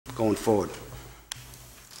going forward.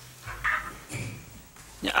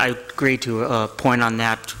 I agree to a point on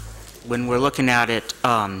that. When we're looking at it,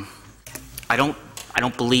 I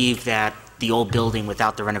don't believe that the old building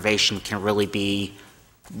without the renovation can really be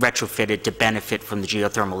retrofitted to benefit from the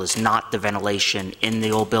geothermal. There's not the ventilation in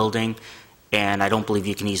the old building, and I don't believe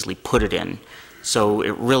you can easily put it in. So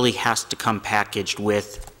it really has to come packaged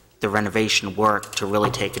with the renovation work to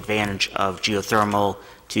really take advantage of geothermal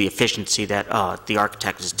to the efficiency that the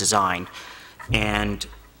architect has designed. And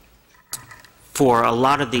for a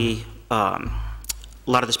lot of the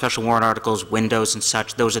special warrant articles, windows and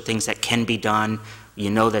such, those are things that can be done. You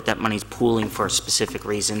know that that money's pooling for a specific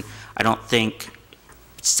reason. I don't think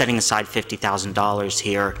setting aside $50,000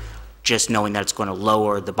 here, just knowing that it's going to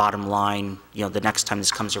lower the bottom line, you know, the next time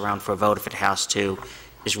this comes around for a vote, if it has to,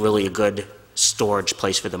 is really a good storage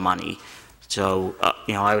place for the money. So,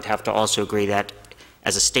 you know, I would have to also agree that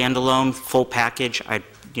as a standalone full package, I,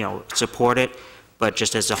 you know, support it, but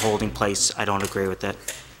just as a holding place, I don't agree with it.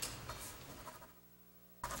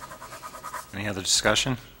 Any other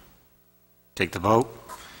discussion? Take the vote.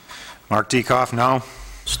 Mark Dieckhoff, no.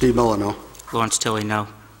 Steve Miller, no. Lawrence Tilley, no.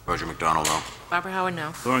 Roger McDonald, no. Barbara Howard,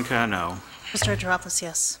 no. Lauren Carr, no. Mr. Andropoulos,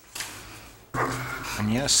 yes.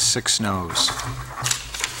 And yes, 6 noes.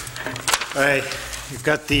 All right, you've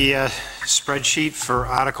got the spreadsheet for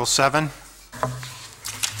Article 7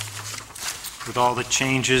 with all the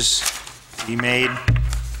changes we made.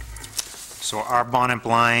 So our bottom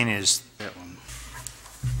line is That one.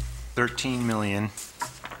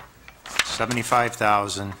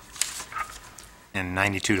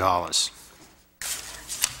 $13,075,092.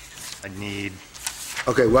 I need.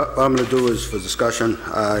 Okay, what I'm going to do is for discussion,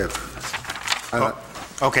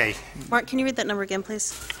 Okay, Mark, can you read that number again,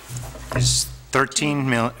 please? is 13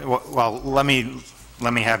 million. Well, let me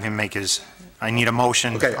have him make his. I need a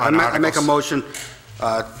motion. okay, I on make a articles. motion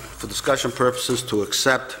for discussion purposes to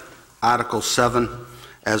accept Article 7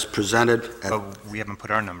 as presented. But we haven't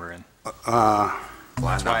put our number in.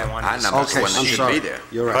 That's why I wanted to- Our number's the Okay, one that I'm should sorry. be there.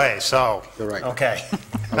 You're right. Okay, so. You're right. Okay.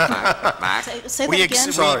 Mark, Say that We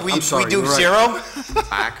again. Sorry, we I'm sorry, do you're right. 0?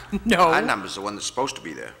 Mark, No. our number's the one that's supposed to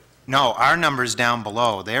be there. No, our number's down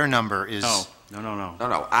below. Their number is. No.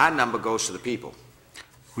 No, our number goes to the people.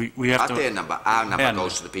 We have Not to. their number, our number amend.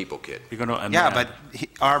 goes to the people, kid. You're going to amend. Yeah, but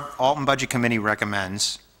our Alton Budget Committee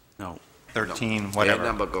recommends No. 13, Their whatever.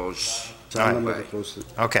 number goes, Our number Right. goes to-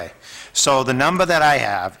 Okay, so the number that I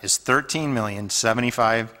have is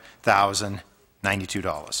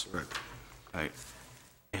 $13,075,092. Right.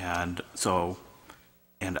 And so,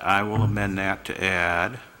 and I will amend that to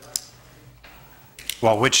add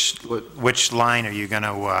Well, which line are you going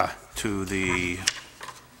to, to the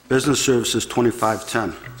Business Services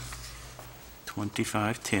 2510.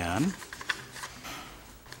 2510,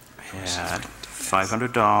 add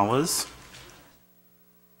 $500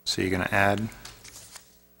 so you're going to add,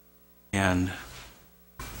 and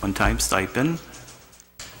one-time stipend,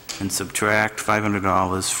 and subtract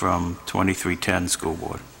 $500 from 2310 school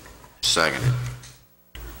board. seconded.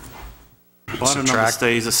 Bottom number subtract-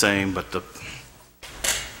 stays the same, but the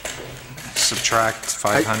subtract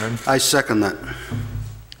 500? I second that.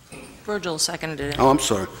 Virgil seconded it. Oh, I'm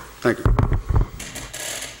sorry. Thank you.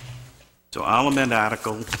 so I'll amend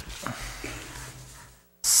Article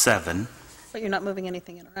 7. But you're not moving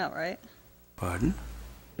anything in or out, right? Pardon?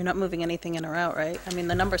 You're not moving anything in or out, right? I mean,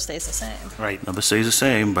 the number stays the same. Right. Number stays the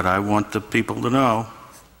same, but I want the people to know.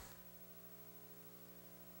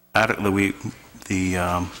 The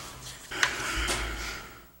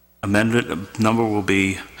amended number will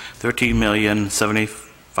be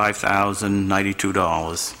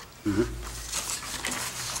 $13,075,092.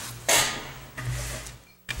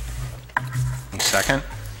 Second?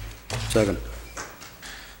 Second.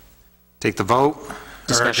 Take the vote? Or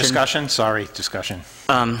Discussion. discussion? Sorry, discussion.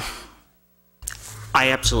 I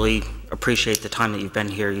absolutely appreciate the time that you've been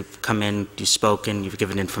here. You've come in, you've spoken, you've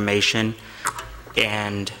given information,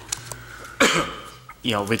 and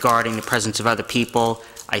you know, regarding the presence of other people,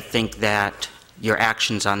 I think that your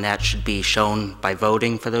actions on that should be shown by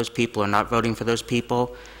voting for those people or not voting for those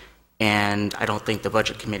people. And I don't think the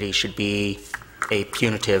Budget Committee should be a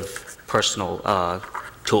punitive personal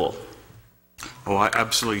tool. Oh, I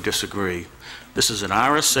absolutely disagree. This is an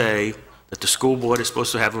RSA that the school board is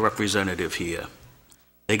supposed to have a representative here.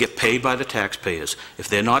 They get paid by the taxpayers. If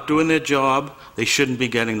they're not doing their job, they shouldn't be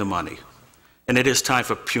getting the money. And it is time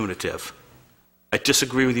for punitive. I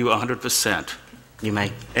disagree with you 100%. You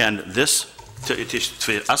may. And this, for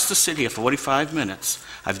us to sit here for 45 minutes,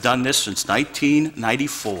 I've done this since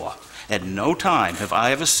 1994. At no time have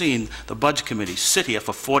I ever seen the Budget Committee sit here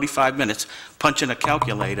for 45 minutes punching a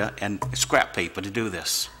calculator and scrap paper to do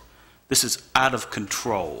this. This is out of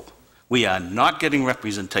control. We are not getting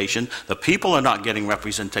representation. The people are not getting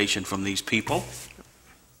representation from these people.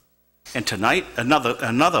 And tonight,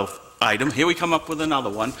 another item, here we come up with another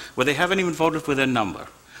one, where they haven't even voted for their number.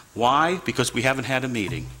 Why? Because we haven't had a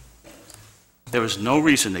meeting. There is no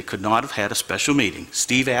reason they could not have had a special meeting.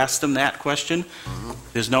 Steve asked them that question.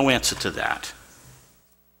 There's no answer to that.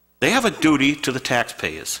 They have a duty to the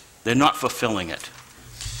taxpayers. They're not fulfilling it.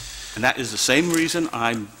 And that is the same reason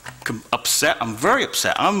I'm upset. I'm very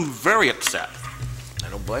upset. I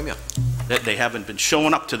don't blame you. That they haven't been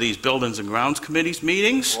showing up to these Buildings and Grounds Committees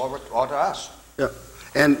meetings. Or to us. Yeah.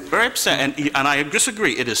 And Very upset, and I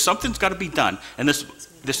disagree. It is, something's got to be done, and this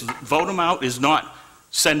vote them out is not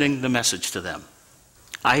sending the message to them.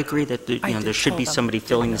 I agree that, there should be somebody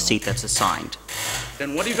filling the seat that's assigned.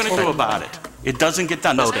 Then what are you going to do about it? It doesn't get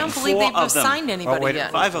done. I There's don't believe 4 they've of them. assigned anybody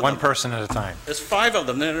yet. 5 of One them. person at a time. There's 5 of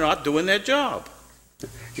them. They're not doing their job.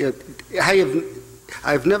 yeah,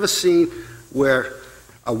 I've never seen where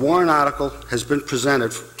a warrant article has been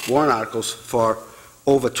presented, warrant articles for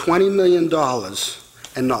over $20 million,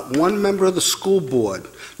 and not one member of the school board,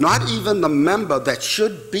 not even the member that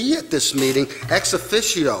should be at this meeting, ex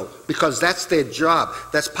officio, because that's their job.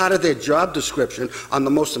 That's part of their job description on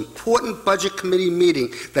the most important budget committee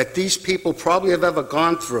meeting that these people probably have ever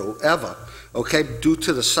gone through, ever, okay, due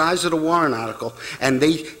to the size of the warrant article, and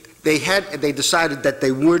they decided that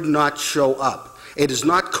they would not show up. It is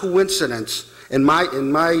not coincidence, in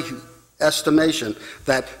my estimation,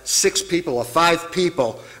 that 6 people or 5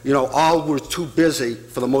 people, all were too busy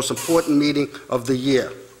for the most important meeting of the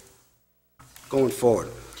year going forward.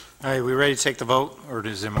 All right, we ready to take the vote, or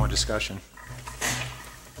is there more discussion?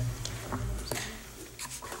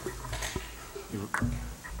 You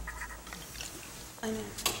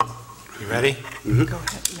ready? Go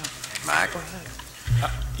ahead, no, Mark, go ahead.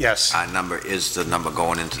 Yes. our number is the number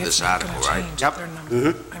going into this article, right? Yep.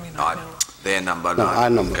 Not their number, No, not... our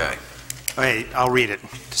number. Okay. Okay, I'll read it.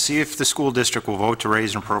 To see if the school district will vote to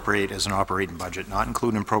raise and appropriate as an operating budget, not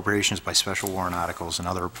including appropriations by special warrant articles and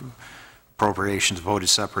other appropriations voted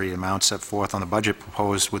separate amounts set forth on the budget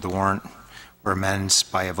proposed with the warrant or amends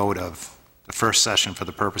by a vote of the first session for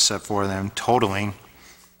the purpose set for them, totaling,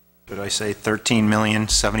 did I say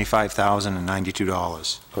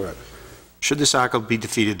 $13,075,092? Correct. Should this article be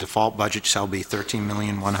defeated, default budget shall be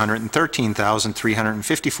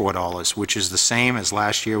 $13,113,354, which is the same as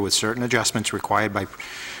last year with certain adjustments required by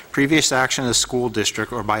previous action of the school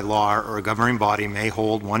district or by law, or a governing body may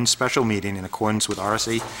hold one special meeting in accordance with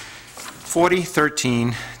RSA 40,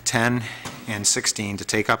 13, 10, and 16 to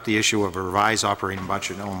take up the issue of a revised operating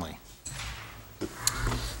budget only.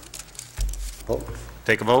 Vote.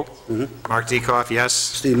 Take a vote? Mark Diekoff, yes?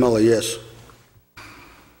 Steve Miller, yes.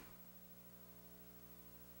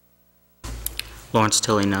 Lawrence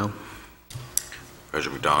Tilly, no.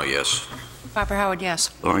 President McDonald, yes. Barbara Howard, yes.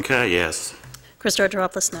 Lauren Carr, yes. Chris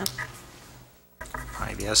Georgeropoulos, no.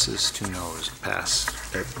 5 yeses, 2 noes, pass.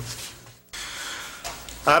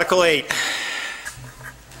 Article 8.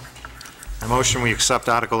 A motion, we accept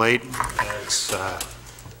Article 8 as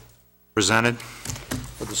presented.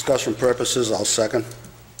 For discussion purposes, I'll second.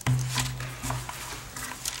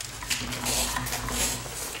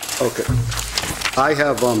 Okay. I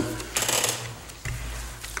have,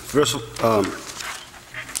 first,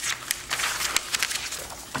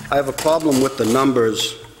 I have a problem with the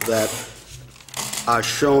numbers that are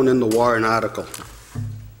shown in the warrant article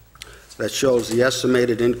that shows the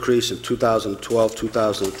estimated increase in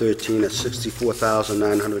 2012-2013 at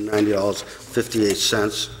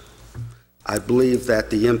 $64,990.58. I believe that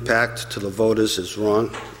the impact to the voters is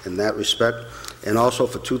wrong in that respect, and also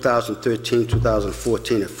for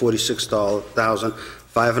 2013-2014 at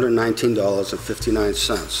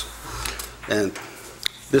 $46,519.59. And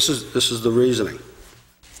this is the reasoning.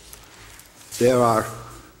 There are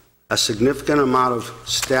a significant amount of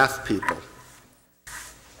staff people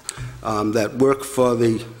that work for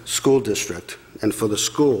the school district and for the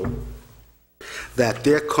school, that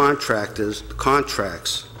their contracts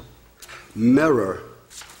mirror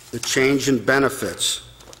the change in benefits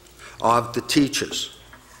of the teachers.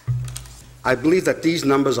 I believe that these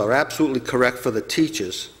numbers are absolutely correct for the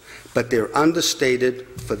teachers, but they're understated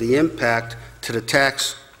for the impact to the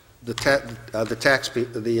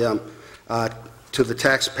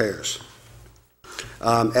taxpayers.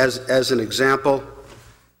 As an example,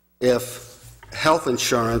 if health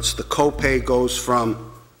insurance, the copay goes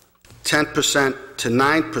from 10% to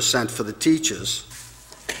 9% for the teachers,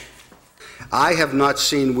 I have not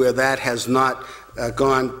seen where that has not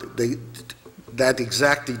that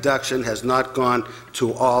exact deduction has not gone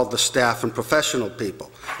to all the staff and professional people.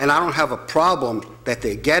 And I don't have a problem that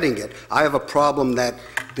they're getting it. I have a problem that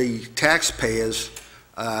the taxpayers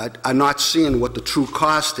are not seeing what the true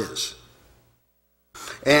cost is.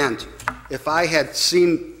 And if I had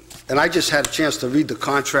seen, and I just had a chance to read the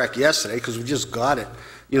contract yesterday because we just got it,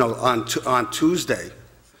 you know, on Tuesday.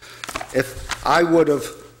 If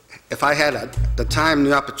I had the time and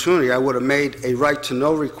the opportunity, I would have made a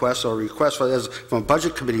right-to-know request or a request from a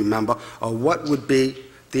Budget Committee member of what would be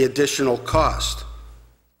the additional cost,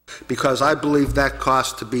 because I believe that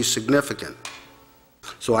cost to be significant.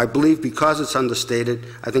 So I believe because it's understated,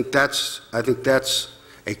 I think that's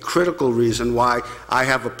a critical reason why I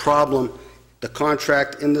have a problem, the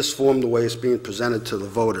contract in this form, the way it's being presented to the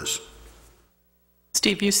voters.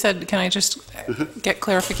 Steve, you said, can I just get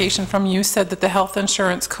clarification from you? You said that the health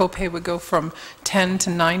insurance copay would go from 10 to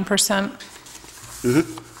 9%?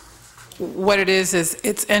 What it is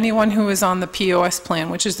it's anyone who is on the POS plan,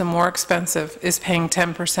 which is the more expensive, is paying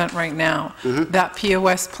 10% right now. That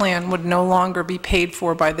POS plan would no longer be paid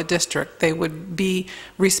for by the district. They would be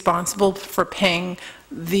responsible for paying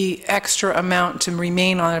the extra amount to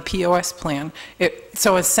remain on a POS plan.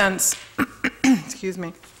 So in a sense, excuse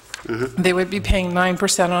me, they would be paying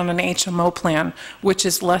 9% on an HMO plan, which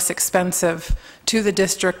is less expensive to the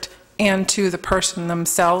district and to the person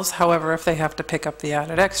themselves. However, if they have to pick up the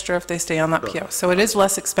added extra, if they stay on that PO. So it is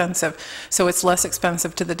less expensive. So it's less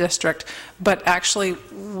expensive to the district. But actually,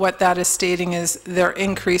 what that is stating is their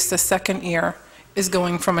increase the second year is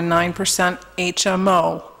going from a 9%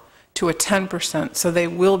 HMO to a 10%. So they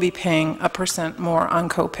will be paying 1% more on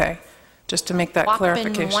copay. Just to make that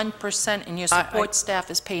clarification. Whopping 1%, and your support staff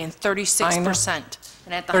is paying 36%.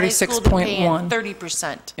 And at the high school, they're paying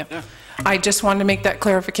 30%. Yeah. I just wanted to make that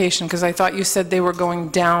clarification because I thought you said they were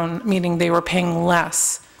going down, meaning they were paying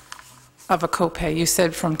less of a copay. You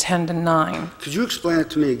said from 10 to 9. Could you explain it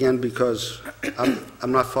to me again, because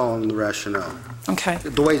I'm not following the rationale. Okay.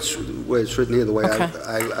 The way it's written here, the way Okay.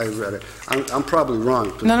 I read it. I'm probably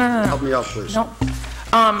wrong. No. Help me out, please. No.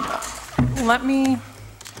 Let me, I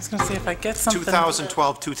was going to see if I get something.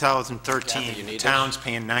 2012, 2013, towns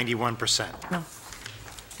paying 91%. No.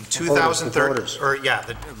 2013, voters. or yeah,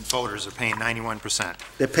 the voters are paying 91%.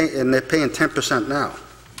 They're paying 10% now.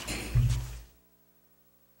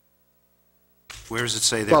 Where does it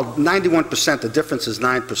say that? Well, 91%, the difference is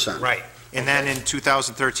 9%. Right. And then in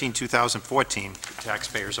 2013, 2014,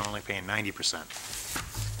 taxpayers are only paying 90%.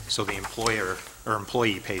 So the employer or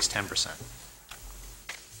employee pays 10%.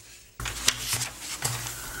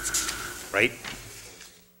 Right?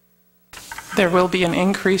 There will be an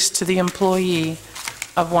increase to the employee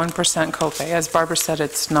of 1% copay. As Barbara said,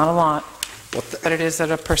 it's not a lot, but it is at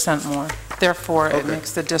 1% more. Therefore, it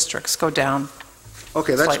makes the districts go down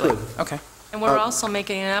Okay, that's slightly. good. Okay. And we're also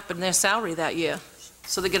making it up in their salary that year.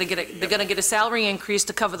 So they're going to get a salary increase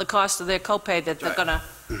to cover the cost of their copay that they're going to,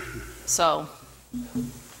 so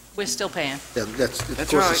we're still paying. Yeah,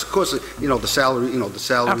 of course, you know, the salaries,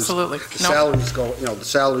 Absolutely. the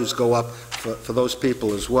salaries go up for those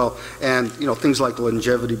people as well. And, you know, things like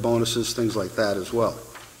longevity bonuses, things like that as well,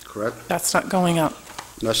 correct? That's not going up.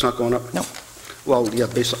 That's not going up? No. Well, yeah,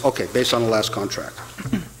 based on the last contract.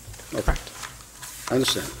 Okay. Correct. I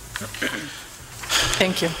understand.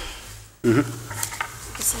 Thank you.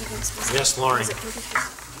 Yes, Lauren.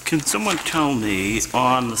 Can someone tell me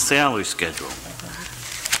on the salary schedule,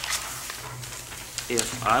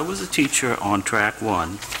 if I was a teacher on track 1,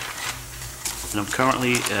 and I'm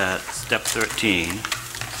currently at step 13,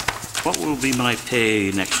 what will be my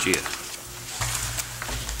pay next year?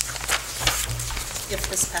 If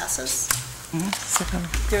this passes, Second.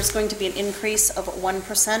 there's going to be an increase of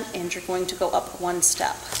 1%, and you're going to go up 1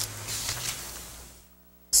 step.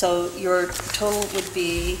 So your total would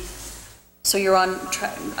be, so you're on,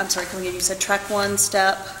 I'm sorry, you said track 1,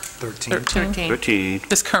 step? 13. 13.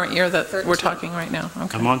 This current year that we're 13. talking right now.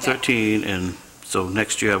 Okay. I'm on 13, and so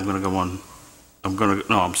next year I'm going to go on, I'm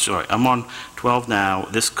on 12 now.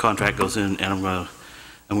 This contract goes in, and I'm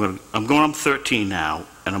going up 13 now,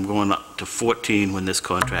 and I'm going up to 14 when this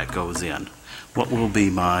contract goes in. What will be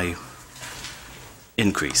my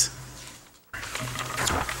increase?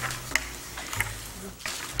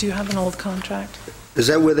 Do you have an old contract? Is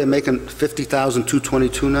that where they're making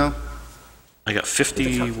 50,222 now? I got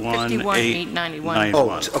 51,891.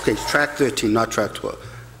 Oh, okay, track 13, not track 12.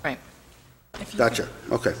 If you Gotcha,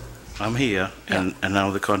 okay. I'm here, and now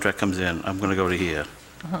the contract comes in, I'm going to go to here.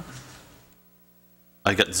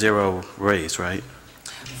 I got 0 raise, right?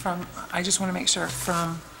 I just want to make sure,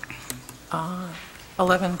 from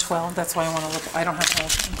 11, 12, that's why I want to look, I don't have to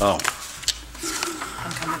hold. Oh,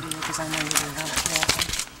 I'm coming to you because I know you don't have it.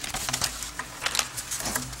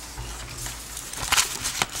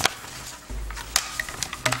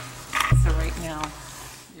 now,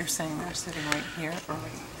 you're saying they're sitting right here or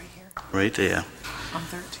right here Right there. on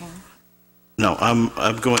 13? No, I'm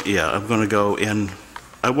going to go in,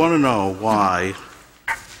 I want to know why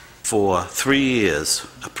for 3 years,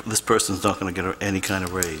 this person's not going to get any kind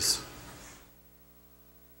of raise.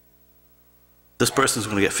 This person's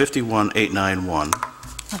going to get 51,891.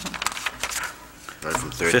 Right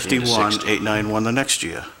from 13 to 16. 51,891 the next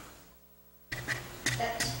year.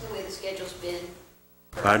 That's the way the schedule's been.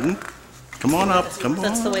 Pardon? Come on up, come on.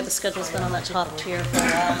 That's the way the schedule's been on that top tier for a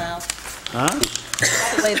while now. Huh?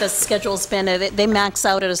 That's the way the schedule's been. They max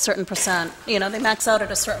out at a certain percent. They max out at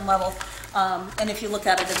a certain level. And if you look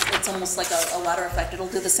at it, it's almost like a ladder effect. It'll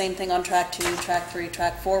do the same thing on track 2, track 3,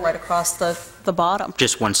 track 4, right across the bottom.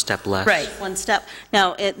 Just one step left. Right, one step.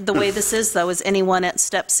 Now, the way this is, though, is anyone at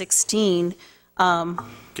step 16,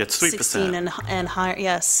 Gets 3%. 16 and higher,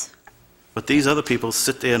 yes. But these other people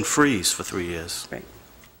sit there and freeze for 3 years.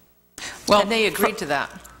 Well, And they agreed to that.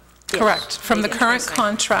 correct. From the current Interesting.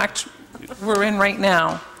 contract we're in right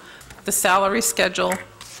now, the salary schedule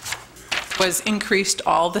was increased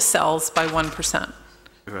all the cells by 1%.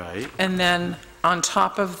 Right. And then on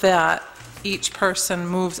top of that, each person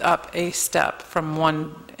moves up a step from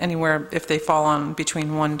anywhere if they fall on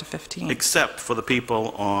between 1 to 15. Except for the people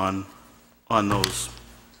on those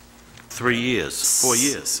 3 years, 4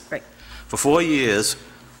 years. Right. For 4 years,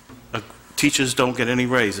 teachers don't get any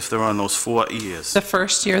raise if they're on those 4 years. The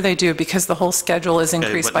first year they do, because the whole schedule is Okay,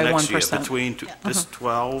 increased but by next year, 1%. between this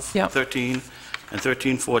 12, Yep. 13, and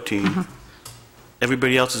 13, 14,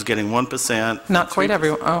 everybody else is getting 1%. Not quite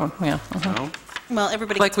everyone, oh, yeah. No? Well,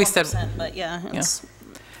 everybody Like gets we 1%, said- but yeah, it's...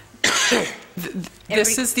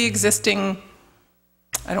 This is the existing,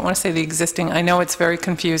 I don't want to say the existing, I know it's very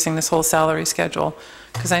confusing, this whole salary schedule,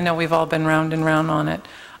 because I know we've all been round and round on it.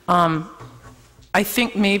 I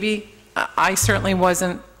think maybe, I certainly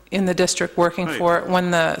wasn't in the district working Right. for it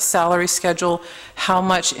when the salary schedule, how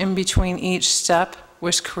much in between each step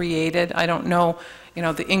was created. I don't know,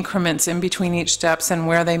 the increments in between each steps and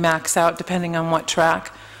where they max out depending on what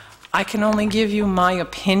track. I can only give you my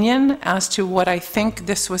opinion as to what I think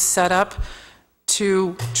this was set up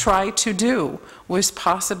to try to do, was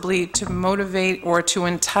possibly to motivate or to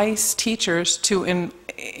entice teachers to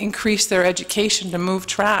increase their education, to move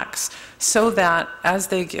tracks, so that as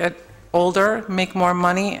they get older, make more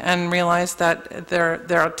money, and realize that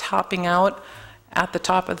they're topping out at the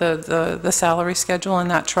top of the salary schedule in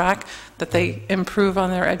that track, that they improve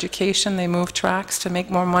on their education, they move tracks to make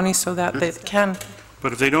more money so that they can.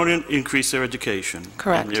 But if they don't increase their education,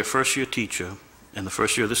 Correct. and their first-year teacher, in the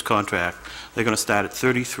first year of this contract, they're going to start at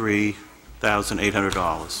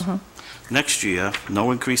 $33,800. Next year,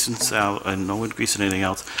 no increase in salary, and no increase in anything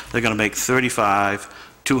else, they're going to make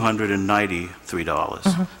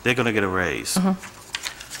 $35,293. They're going to get a raise.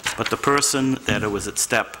 But the person that was at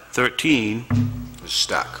step 13 It's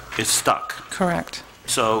stuck. is stuck. Correct.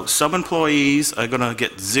 So some employees are going to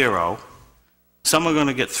get 0, some are going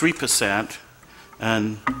to get 3%,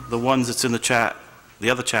 and the ones that's in the chat, the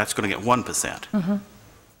other chat's going to get 1%.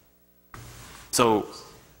 So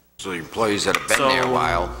So the employees that have been there a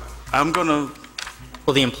while, I'm going to,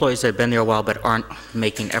 Well, the employees that have been there a while but aren't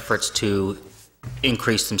making efforts to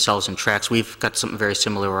increase themselves in tracks, we've got something very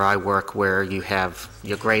similar where I work, where you have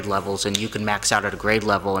your grade levels, and you can max out at a grade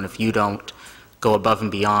level, and if you don't go above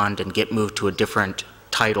and beyond and get moved to a different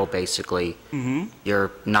title, basically,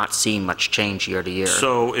 you're not seeing much change year to year.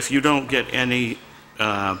 so if you don't get any,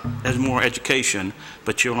 as more education,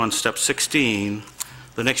 but you're on step 16,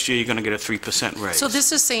 the next year you're going to get a 3% raise. So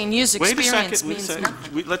this is saying years Wait a experience second, means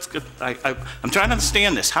nothing. let's get, I'm trying to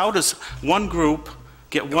understand this. How does one group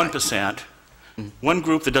get 1%? One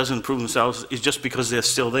group that doesn't improve themselves is just because they're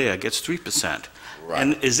still there, gets 3%.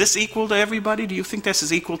 And is this equal to everybody? Do you think this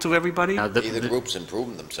is equal to everybody? either group's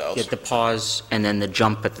improving themselves. The pause and then the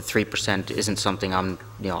jump at the 3% isn't something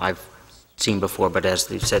I've seen before, but as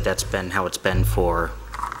they've said, that's been how it's been for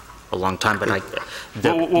a long time. But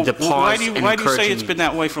the pause why do you say it's encouraging- been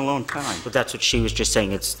that way for a long time? But that's what she was just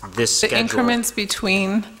saying, it's this The schedule. increments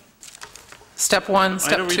between step 1, I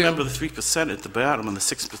step don't 2. remember the 3% at the bottom on the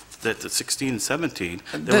 16 and 17.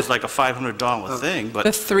 There was like a $500 thing, The but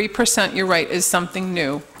 3%, you're right, is something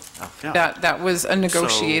new. yeah. That was a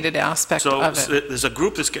negotiated aspect So of it. there's a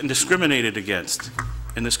group that's getting discriminated against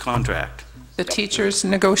in this contract. The teachers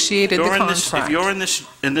negotiated the If contract. you're in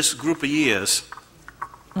this group of years,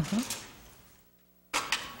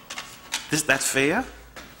 that's fair?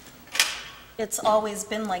 It's always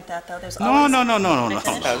been like that, though. There's No, always... no. Can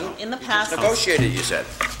I finish? In the past... Negotiated, you said.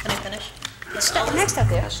 Can I finish? Next up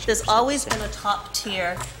there. There's always been a top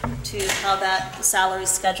tier to how that salary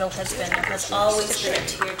schedule has been. There's always been a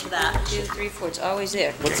tier to that. 2, 3, 4, it's always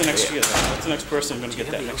there. What's the next year, then? What's the next person going to get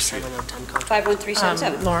that next year?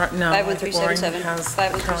 51377. Laura, no, I think Lauren 51377. has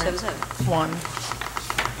 51377. one.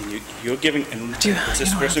 And you're giving, and Do you- is this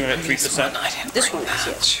you don't person have going to the get previous one. 3%? I didn't This bring one is,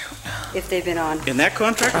 that. yes. Shoot. If they've been on. In that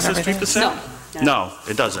contract, it says Everything? 3%? No. No,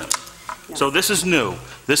 it doesn't. No. So this is new.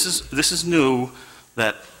 This is new,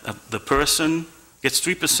 that the person gets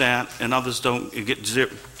 3% and others don't, you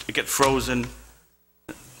get frozen.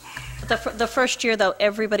 The first year, though,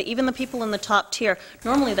 everybody, even the people in the top tier,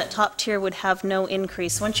 normally that top tier would have no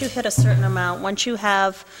increase. Once you hit a certain amount, once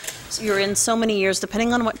you're in so many years,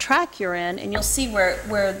 depending on what track you're in, and you'll see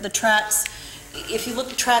where the tracks, if you look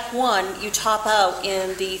at track 1, you top out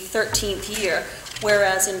in the 13th year,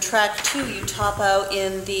 whereas in track 2, you top out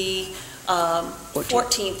in the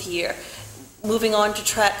 14th year. Moving on to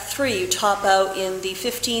track 3, you top out in the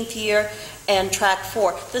 15th year, and track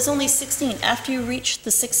 4. There's only 16. After you reach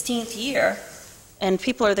the 16th year, and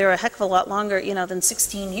people are there a heck of a lot longer, than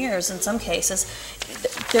 16 years in some cases,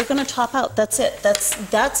 they're going to top out. That's it.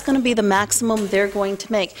 That's going to be the maximum they're going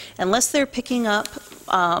to make, unless they're picking up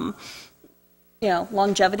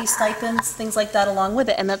longevity stipends, things like that along with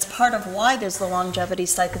it. And that's part of why there's the longevity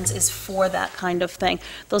stipends, is for that kind of thing.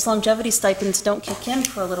 Those longevity stipends don't kick in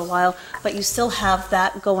for a little while, but you still have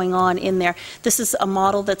that going on in there. This is a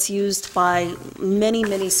model that's used by many,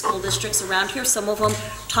 many school districts around here. Some of them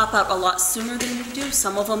top out a lot sooner than we do.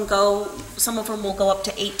 Some of them will go up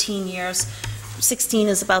to 18 years. 16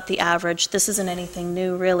 is about the average. This isn't anything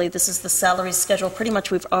new, really. This is the salary schedule. Pretty much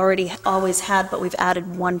we've always had, but we've added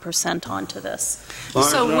 1% onto this.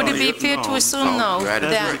 So would it be fair to assume, though, That's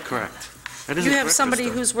that very correct. That is you have correct, somebody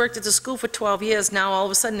Krista. who's worked at the school for 12 years, now all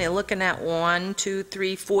of a sudden they're looking at 1, 2,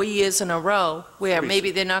 3, 4 years in a row, where maybe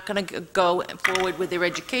they're not going to go forward with their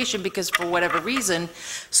education because for whatever reason.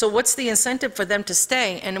 So what's the incentive for them to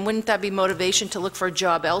stay? And wouldn't that be motivation to look for a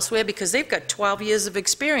job elsewhere? Because they've got 12 years of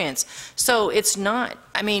experience. So it's not,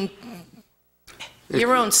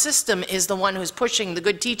 your own system is the one who's pushing the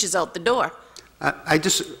good teachers out the door. I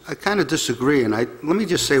kind of disagree, and let me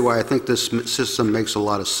just say why I think this system makes a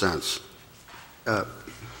lot of sense.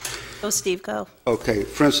 Go, Steve, go. Okay,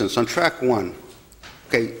 for instance, on track 1,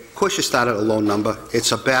 okay, of course you start at a low number.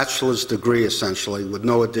 It's a bachelor's degree, essentially, with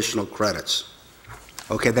no additional credits.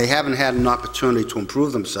 Okay, they haven't had an opportunity to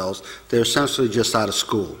improve themselves. They're essentially just out of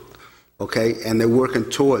school, okay, and they're working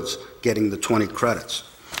towards getting the 20 credits.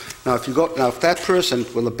 Now, if that person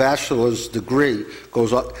with a bachelor's degree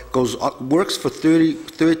works for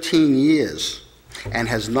 13 years and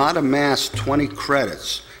has not amassed 20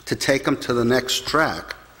 credits to take them to the next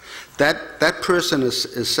track, that person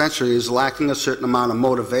essentially is lacking a certain amount of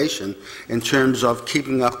motivation in terms of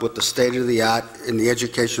keeping up with the state of the art in the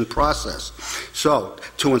education process. So,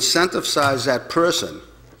 to incentivize that person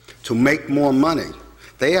to make more money,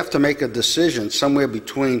 they have to make a decision somewhere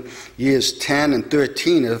between years 10 and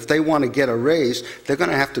 13. If they want to get a raise, they're going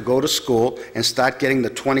to have to go to school and start getting the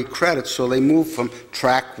 20 credits, so they move from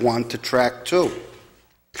track 1 to track 2.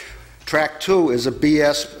 Track 2 is a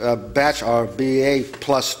BS batch or BA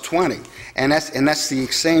plus 20, and that's the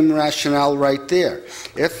same rationale right there.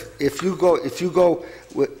 If you go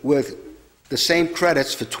with the same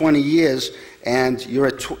credits for 20 years, and you're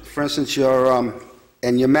at, for instance, you're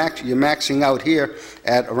maxing out here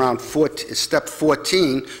at around step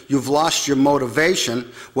 14, you've lost your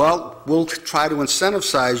motivation. Well, we'll try to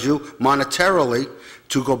incentivize you monetarily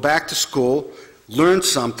to go back to school, learn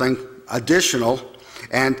something additional,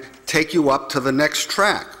 and take you up to the next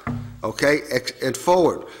track, okay, and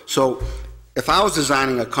forward. So if I was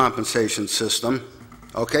designing a compensation system,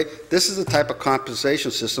 okay, this is the type of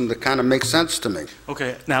compensation system that kind of makes sense to me.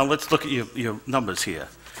 Okay, now let's look at your numbers here.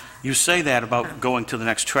 You say that about going to the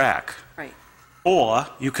next track. Right. Or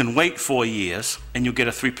you can wait 4 years and you get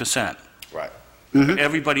a 3%. Right. Mm-hmm.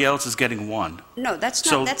 Everybody else is getting 1. No, that's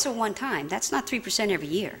So- not, that's a one-time. That's not 3% every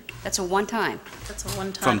year. That's a one-time. That's a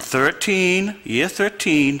one-time. From year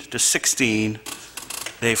 13 to 16,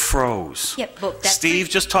 they froze. Yeah, but that's Steve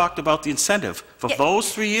just talked about the incentive. For Yeah.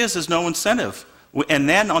 those 3 years, there's no incentive. And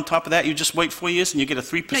then on top of that, you just wait 4 years and you get a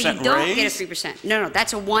 3% raise? No, you don't get a 3%. No,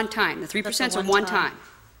 that's a one-time. The 3% is a one-time.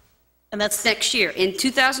 And that's Next year, in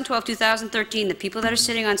 2012, 2013, the people that are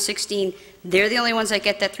sitting on 16, they're the only ones that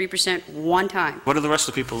get that 3% one time. What do the rest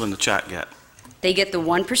of the people in the chat get? They get the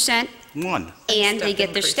 1%, 1. and they get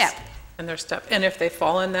their increase. step. And their step. And if they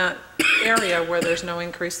fall in that area where there's no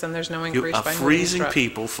increase, then there's no You increase are by moving freezing step.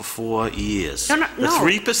 people for 4 years. No, The no.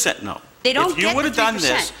 3%, no. They don't If you get would the have done 3%.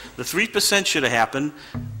 this, the 3% should have happened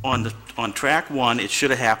on track 1, it should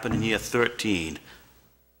have happened in year 13.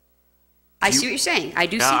 I see what you're saying. I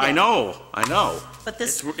do see that. I know. But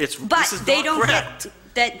this, But this is they not don't correct.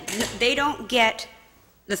 they don't get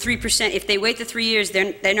the 3%. If they wait the 3 years,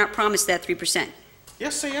 they're not promised that 3%.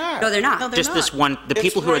 Yes, they are. No, they're not. no, they're Just not. this one, the It's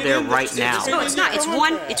people who are right there in the- right now. No, it's not. It's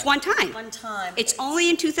one time. One time. It's only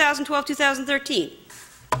in 2012, 2013.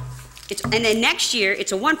 And then next year,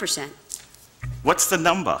 it's a 1%. What's the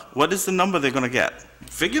number? What is the number they're going to get?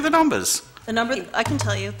 Figure the numbers. The number, I can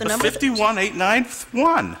tell you, the number.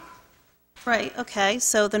 51,891. Right, okay,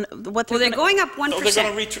 so then what Well, they're they're going going up 1%. So they're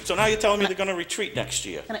going to retreat. So now you're telling me they're going to retreat next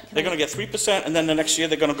year. Can I- They're going to get 3%, and then the next year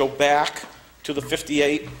they're going to go back to the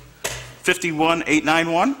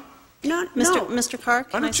 51,891. No, Mr. Carr, Why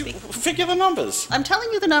can I don't you speak? figure the numbers? I'm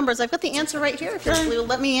telling you the numbers. I've got the answer right here. If you'll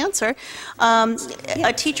let me answer.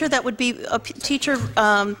 A teacher would be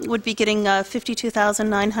getting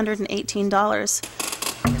 $52,918.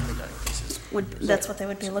 That's what they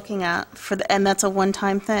would be looking at and that's a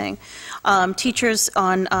one-time thing. Teachers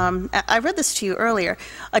on, I read this to you earlier.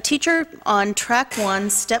 A teacher on track 1,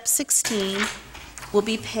 step 16, will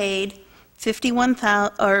be paid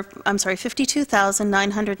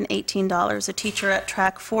 $52,918. A teacher at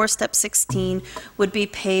track 4, step 16, would be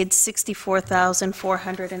paid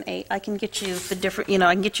 $64,408. I can get you the different,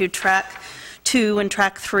 I can get you track 2 and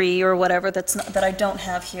track 3 or whatever that I don't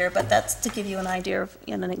have here, but that's to give you an idea of,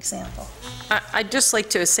 an example. I'd just like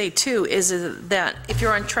to say, too, is that if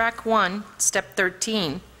you're on track 1, step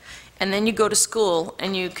 13, and then you go to school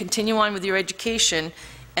and you continue on with your education,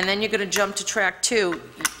 and then you're going to jump to track 2,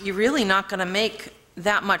 you're really not going to make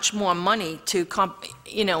that much more money in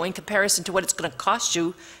comparison to what it's going to cost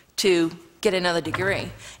you to get another degree.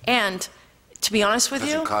 And to be honest with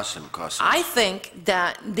you, Doesn't cost them. I think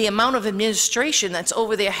that the amount of administration that's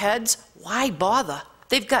over their heads, why bother?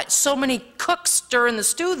 They've got so many cooks stirring the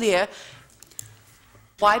stew there.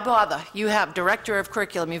 Why bother? You have director of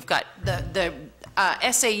curriculum, you've got the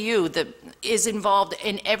SAU that is involved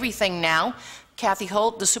in everything now. Kathy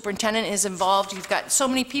Holt, the superintendent, is involved. You've got so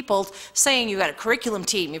many people saying you've got a curriculum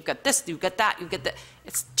team, you've got this, you've got that, you've got that.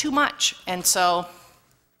 It's too much. And so,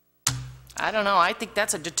 I don't know, I think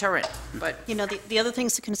that's a deterrent, but... The other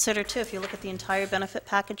things to consider, too, if you look at the entire benefit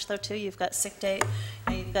package, though, too, you've got sick day,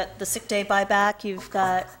 you've got the sick day buyback, you've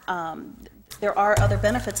got, there are other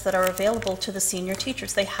benefits that are available to the senior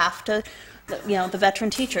teachers. They have to, the veteran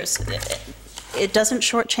teachers. It doesn't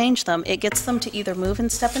shortchange them. It gets them to either move in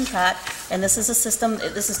step and track, and this is a system,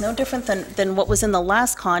 this is no different than what was in the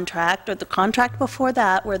last contract, or the contract before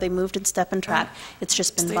that, where they moved in step and track. It's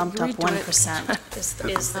just been They bumped up agreed to it. 1%, is the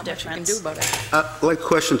Not much you difference. can do about it. I'd like a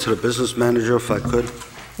question to the business manager, if I could.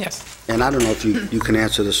 Yes. And I don't know if you can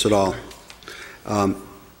answer this at all.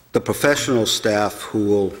 The professional staff who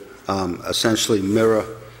will essentially mirror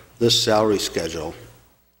this salary schedule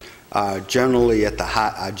are generally at the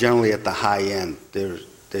high end. They're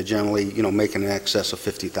generally, making in excess of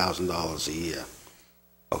 $50,000 a year.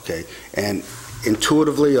 Okay, and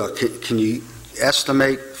intuitively, or can you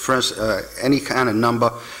estimate, for instance, any kind of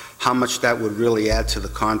number, how much that would really add to the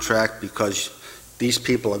contract? Because these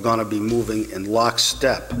people are going to be moving in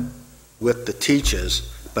lockstep with the teachers,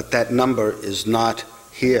 but that number is not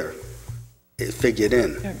here, figured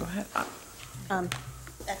in. Yeah, go ahead.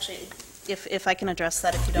 Actually, if I can address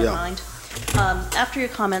that, if you don't Yeah. mind. After your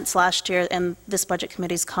comments last year and this Budget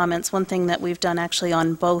Committee's comments, one thing that we've done actually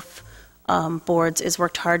on both boards is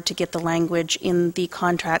worked hard to get the language in the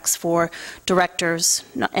contracts for directors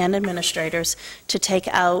and administrators to take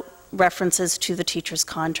out references to the teacher's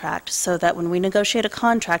contract, so that when we negotiate a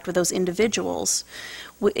contract with those individuals,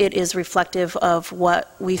 it is reflective of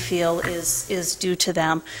what we feel is due to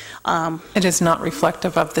them. It is not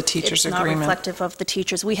reflective of the teacher's It's not agreement. reflective of the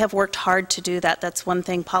teachers. We have worked hard to do that. That's one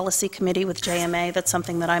thing. Policy Committee with JMA, that's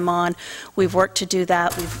something that I'm on. We've worked to do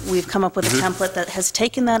that. We've come up with a template that has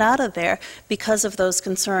taken that out of there because of those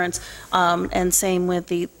concerns. And same with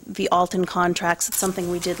the Alton contracts. It's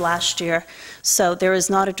something we did last year. So there is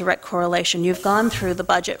not a direct correlation. You've gone through the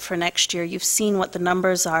budget for next year. You've seen what the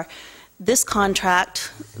numbers are. This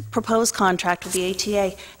contract, proposed contract with the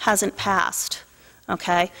ATA, hasn't passed,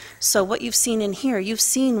 okay? So what you've seen in here, you've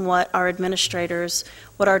seen what our administrators,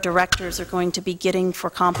 what our directors are going to be getting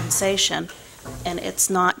for compensation, and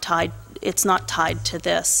it's not tied to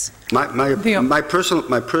this. My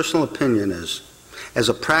personal opinion is, as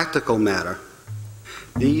a practical matter,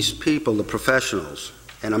 these people, the professionals,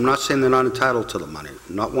 and I'm not saying they're not entitled to the money,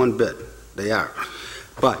 not one bit, they are,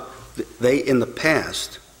 but they, in the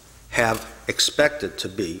past, have expected to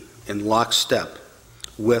be in lockstep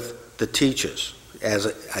with the teachers. As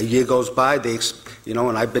a year goes by,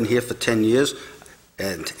 and I've been here for 10 years,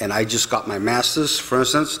 and I just got my master's, for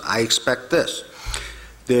instance, I expect this.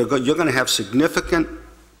 You're going to have significant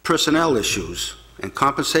personnel issues and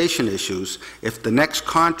compensation issues if the next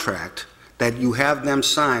contract that you have them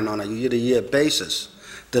sign on a year-to-year basis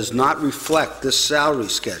does not reflect this salary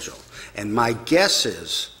schedule. And my guess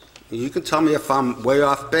is, you can tell me if I'm way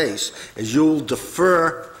off base, is you'll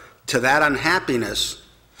defer to that unhappiness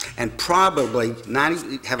and probably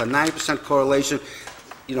have a 90% correlation,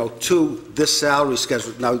 to this salary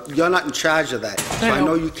schedule. Now, you're not in charge of that, so I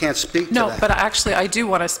know you can't speak to that. No, but actually, I do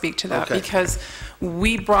want to speak to that, Okay. because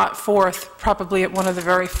we brought forth, probably at one of the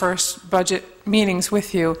very first budget meetings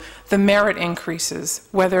with you, the merit increases,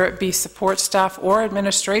 whether it be support staff or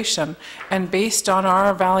administration, and based on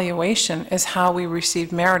our evaluation is how we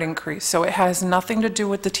receive merit increase. So it has nothing to do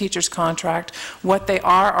with the teacher's contract, what they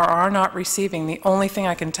are or are not receiving. The only thing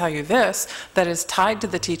I can tell you this, that is tied to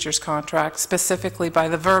the teacher's contract, specifically by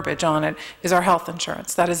the verbiage on it, is our health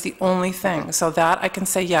insurance. That is the only thing. So that I can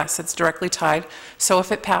say, yes, it's directly tied. So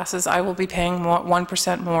if it passes, I will be paying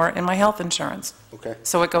 1% more in my health insurance. Okay.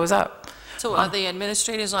 So it goes up. So are the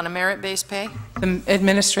administrators on a merit-based pay? The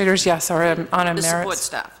administrators, yes, are on a The merit. support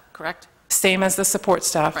staff, correct? Same as the support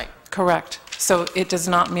staff. Right. Correct. So it does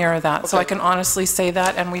not mirror that. So I can honestly say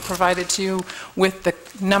that, and we provided to you with the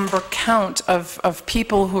number count of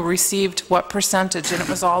people who received what percentage, and it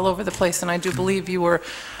was all over the place. And I do believe you were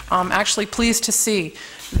actually pleased to see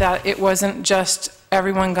that it wasn't just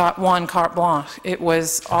everyone got one carte blanche. It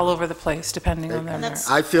was all over the place, depending on their merit.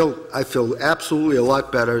 I feel absolutely a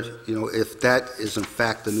lot better, if that is in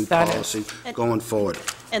fact the new That is. policy going forward.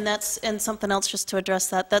 And something else just to address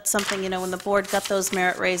that, that's something, when the board got those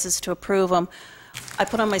merit raises to approve them, I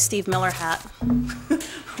put on my Steve Miller hat.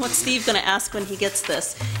 What's Steve going to ask when he gets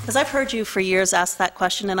this? Because I've heard you for years ask that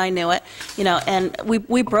question, and I knew it, and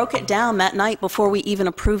we broke it down that night before we even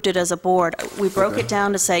approved it as a board. We broke it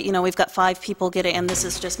down to say, we've got 5 people getting, and this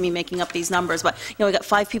is just me making up these numbers, but, we've got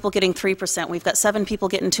 5 people getting 3%, we've got 7 people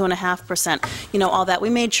getting 2.5%, all that. We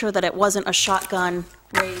made sure that it wasn't a shotgun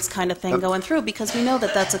raise kind of thing going through, because we know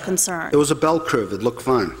that that's a concern. It was a bell curve. It looked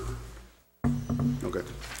fine. Okay.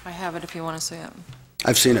 I have it if you want to see it.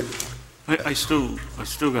 I've seen it. I still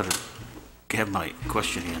got to have my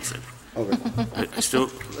question answered. Okay. I still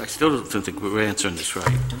don't think we're answering this right.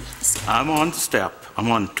 I'm on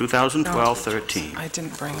 2012-13. I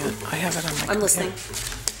didn't bring it. I have it on my I'm listening.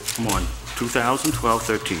 I'm on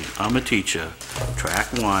 2012-13. I'm a teacher,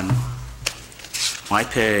 track 1. My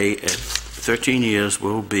pay at 13 years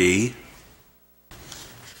will be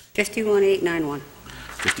 51,891.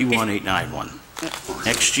 51,891.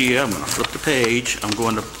 Next year, I'm going to flip the page. I'm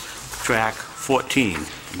going to track 14. I'm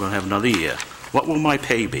going to have another year. What will my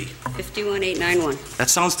pay be? 51,891. That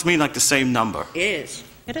sounds to me like the same number. It is.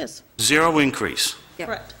 It is. 0 increase. Yep.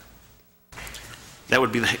 Correct. That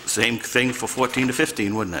would be the same thing for 14 to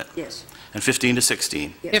 15, wouldn't it? Yes. And 15 to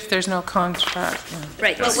 16. If there's no contract. Yeah.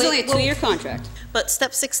 Right, this is only a 2-year contract. But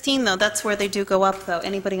step 16, though, that's where they do go up, though.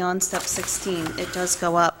 Anybody on step 16, it does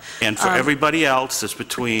go up. And for everybody else, it's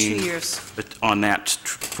between... 2 years. On that,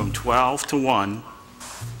 from 12 to 1,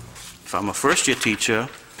 if I'm a first-year teacher,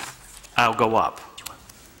 I'll go up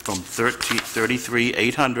from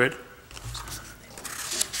 33,800.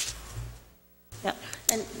 Yeah,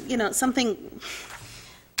 and, something,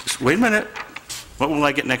 Wait a minute. What will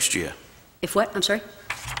I get next year? If what? I'm sorry?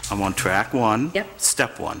 I'm on track 1. Yep.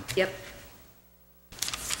 Step 1. Yep,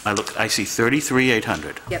 I see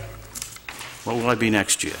 33,800. yep. What will I be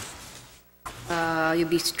next year? You'll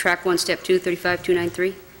be track 1, step 2,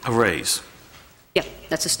 35,293. A raise. Yep,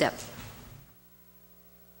 that's a step.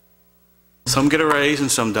 Some get a raise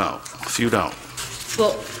and some don't. A few don't.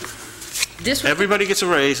 Well, this, Everybody gets a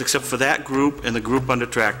raise except for that group and the group under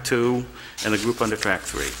track 2 and the group under track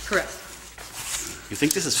 3. correct. You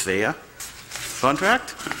think this is fair?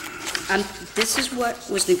 Contract? This is what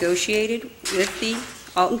was negotiated with the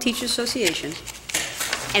Alton Teachers Association,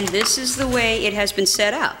 and this is the way it has been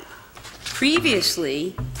set up.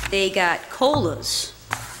 Previously, they got COLAs,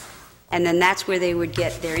 and then that's where they would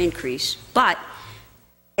get their increase. But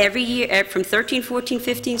every year, from 13, 14,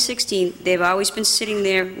 15, 16, they've always been sitting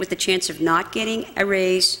there with the chance of not getting a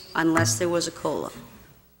raise unless there was a COLA.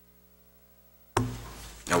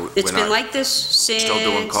 No, It's we're been not, like this since... Still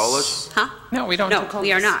doing COLAs? Huh? No, we don't do No, COLAs.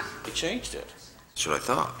 we are not. They changed it. That's what I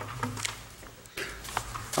thought.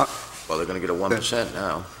 Well, they're going to get a 1%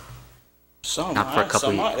 now. Some Not for a are, couple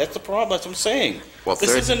some of- aren't. That's the problem, that's what I'm saying. Well,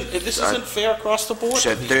 This isn't fair across the board.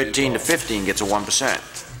 Said for these 13 to people. 15 gets a 1%.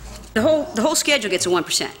 The whole schedule gets a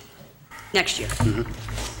 1% next year.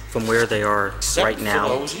 From where they are Except right now.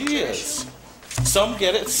 for those years. Some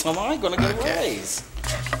get it, some aren't going to get a raise.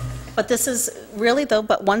 but this is, really though,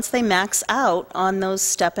 but once they max out on those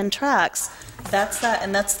step and tracks, that's that,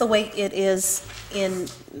 and that's the way it is in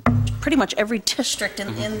pretty much every district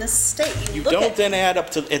in this state. You look don't at- then add up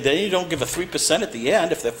to, and then you don't give a 3% at the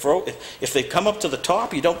end. If they come up to the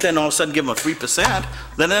top, you don't then all of a sudden give them a 3%,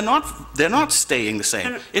 then they're not staying the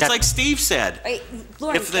same. It's like Steve said. Wait,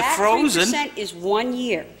 Lauren, If they're that frozen- 3% is 1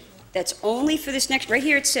 year. That's only for this next, right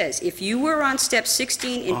here it says, if you were on step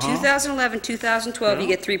 16 in 2011, 2012, you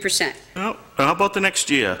get 3%. Well, how about the next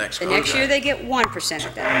year? The next year, they get 1%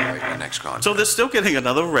 of that. Right, the next contract. So they're still getting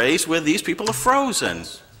another raise where these people are frozen.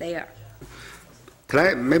 They are.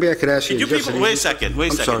 Maybe I could ask you Did you just people, an wait a easy- second, wait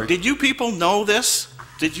a I'm second. sorry. Did you people know this?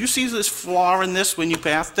 Did you see this flaw in this when you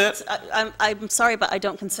passed it? I'm sorry, but I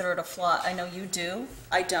don't consider it a flaw. I know you do.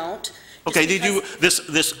 I don't. Just Okay, did you, because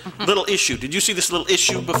this little issue, did you see this little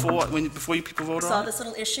issue before you people I voted saw on it? this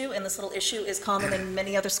little issue, and this little issue is common in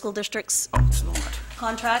many other school districts' Oh, it's not.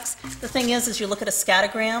 contracts. The thing is you look at a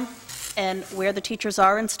scattergram and where the teachers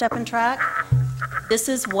are in step and track, this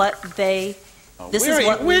is what they, this is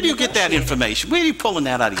what we Where do you get that negotiate. information? Where are you pulling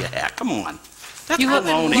that out of your hat? Come on. That's You look-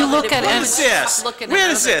 baloney. you look at Where it- is this? Looking at Where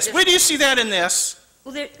is other this? Where do you see that in this?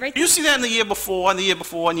 Well, they're right Do you see that in the year before, and the year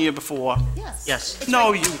before, and the year before? Yes. Yes. It's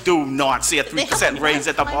No, right- you do not see a they have 3% raise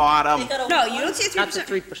at the one-time- bottom. they got a No, you don't see a Not the 3%.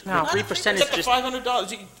 3%. No. 3% is Except for just,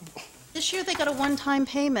 $500. This year, they got a one-time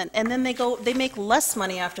payment, and then they make less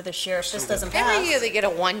money after this year if this doesn't pass. Every year they get a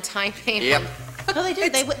one-time payment. Yep. No, they do.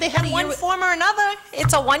 They had a In year, one form or another,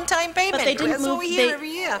 it's a one-time payment. but they didn't That's what move. we hear They- every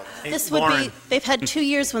year. This would be, Lauren. they've had 2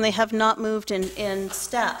 years when they have not moved in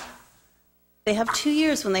step. They have 2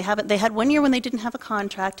 years when they haven't, they had 1 year when they didn't have a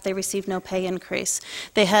contract, they received no pay increase.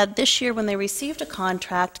 They had this year when they received a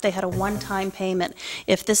contract, they had a one-time payment.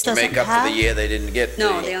 If this To doesn't make up for pass. the year they didn't get.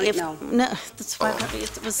 No, they only, If, no. no, that's 500,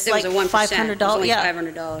 it was There like was a 1%. It was $500, only yeah.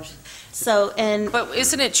 $500. So, and But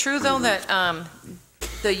isn't it true, though, that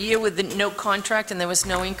the year with the no contract and there was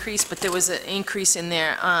no increase, but there was an increase in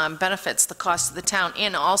their benefits, the cost of the town,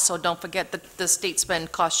 and also, don't forget, that the state's been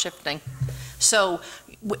cost shifting. So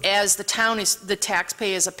as the town is, the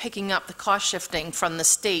taxpayers are picking up the cost shifting from the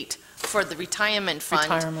state for the retirement fund,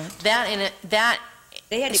 Retirement. that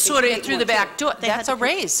They had to sort of contribute through more, the too. back door, They had that's to a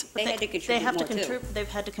raise, They had to they contribute have to more, too. contribute, they've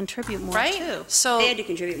had to contribute more, right? too. So, They had to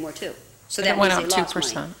contribute more, too. So And that it went means up they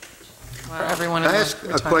lost money. 2% for wow. everyone in Can I the ask a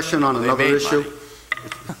retirement. question on They another made issue?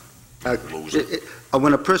 Lose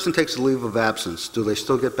When a person takes a leave of absence, do they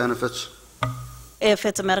still get benefits? If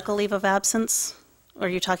it's a medical leave of absence, or are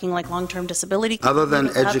you talking like long-term disability? Other than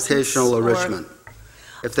leave of absence, educational or- enrichment?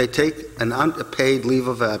 If they take an unpaid leave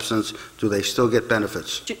of absence, do they still get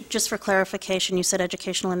benefits? Just for clarification, you said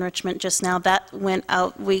educational enrichment just now, that went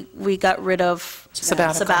out, we got rid of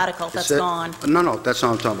sabbatical, Is that's it- gone. No, that's not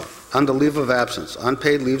what I'm talking about. Under leave of absence,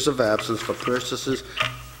 unpaid leaves of absence for purposes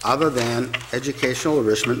other than educational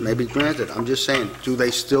enrichment may be granted. I'm just saying, do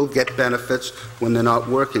they still get benefits when they're not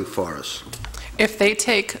working for us? If they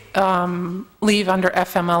take leave under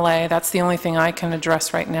FMLA, that's the only thing I can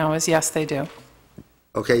address right now, is yes, they do.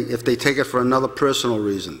 Okay, if they take it for another personal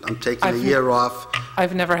reason, I'm taking a I've- year off.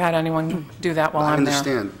 I've never had anyone do that while I I'm there.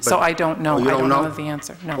 understand, So but- I don't know. Oh, you I don't don't know know? the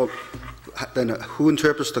answer, no. Well, then who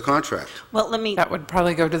interprets the contract? Well, let me, That would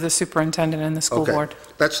probably go to the superintendent and the school Okay. board.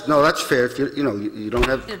 That's fair. If you don't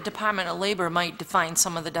have, The Department of Labor might define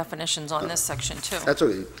some of the definitions on this section, too. that's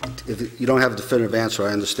okay. If you don't have a definitive answer,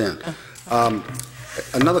 I understand.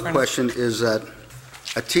 Another question is that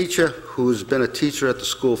a teacher who's been a teacher at the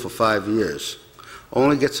school for 5 years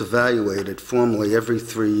only gets evaluated formally every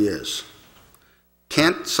 3 years.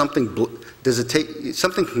 Can't something,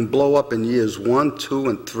 something can blow up in years 1, 2,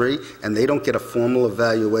 and 3, and they don't get a formal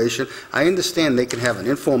evaluation? I understand they can have an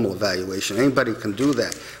informal evaluation, anybody can do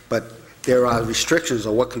that, but there are restrictions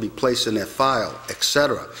on what can be placed in their file,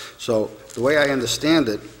 etc. So the way I understand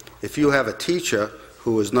it, if you have a teacher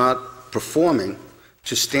who is not performing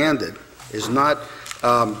to standard, is not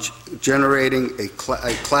generating a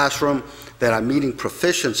classroom that are meeting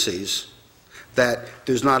proficiencies, that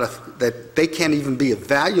there's not that they can't even be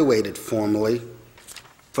evaluated formally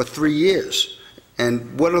for 3 years.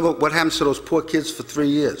 And what happens to those poor kids for 3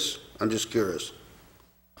 years? I'm just curious.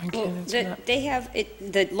 I can't Well, answer that. they have,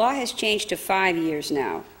 the law has changed to 5 years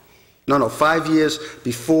now. No, 5 years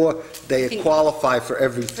before they Can- qualify for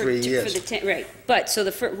every For- 3 For years. the right, but, so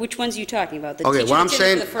which ones are you talking about? The Okay, teacher what I'm that's in it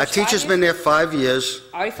saying, for the a first 5 teacher's years? been there 5 years,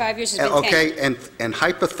 Already 5 years has been 10. okay, and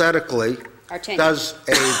hypothetically, Or 10 does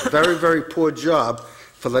a very, very poor job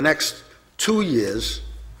for the next 2 years,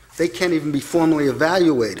 they can't even be formally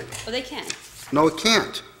evaluated. Well, they can. No, it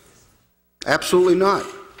can't. Absolutely not.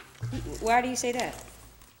 Why do you say that?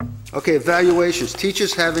 Okay, evaluations.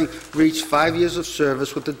 Teachers having reached 5 years of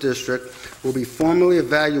service with the district will be formally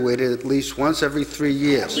evaluated at least once every 3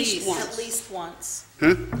 years. At least once. At least once.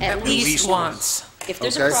 At least once. If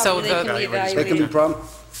there's a Okay. problem, they So can be There can be a evaluated. problem?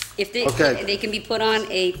 If they, Okay. they can be put on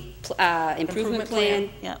a improvement plan.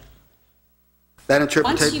 Yeah. That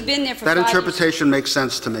Once you've been there for that 5 years. interpretation makes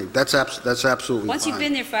sense to me. That's absolutely fine. Once you've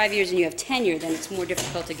been there 5 years and you have tenure, then it's more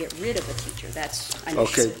difficult to get rid of a teacher. That's, I know.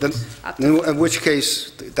 Okay, then, in which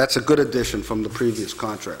case, that's a good addition from the previous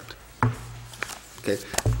contract. Okay,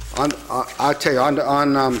 I'll tell you,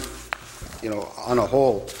 you know, on a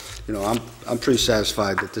whole, you know, I'm pretty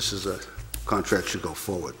satisfied that this is a contract should go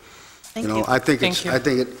forward. Thank You know, you. I think Thank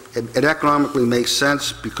you. it economically makes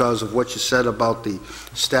sense because of what you said about the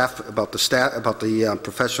staff, about the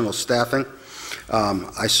professional staffing.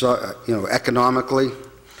 I saw, you know, economically,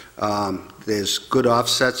 there's good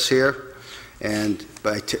offsets here, and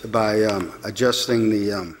by adjusting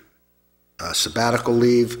the sabbatical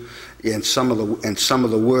leave and some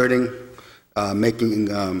of the wording, making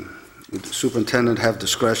the superintendent have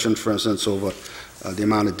discretion, for instance, over the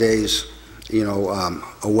amount of days, you know,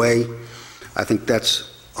 away. I think that's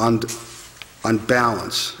on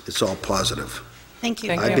balance. It's all positive. Thank you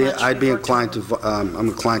Thank very you. much. I'd be Look forward inclined to, I'm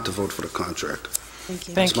inclined to vote for the contract. Thank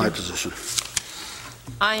you. Thank That's my you. position.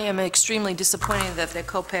 I am extremely disappointed that their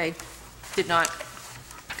copay did not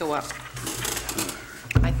go up.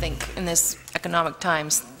 I think in this economic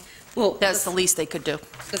times, Well, that's the least they could do.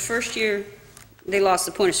 the first year, they lost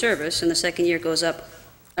the point of service, and the second year goes up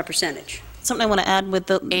a percentage. Something I want to add with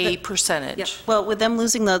A the, percentage. well, with them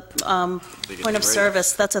losing the Biggest point of rate.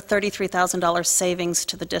 service, that's a $33,000 savings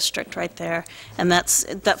to the district right there. And that's,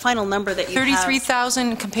 that final number that you have.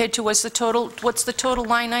 33,000 compared to what's the total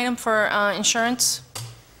line item for insurance?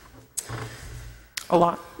 A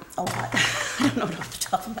lot. A lot. I don't know it off the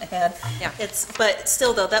top of my head. Yeah. But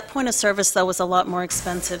still, though, that point of service, though, was a lot more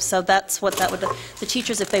expensive. So that's what that would, the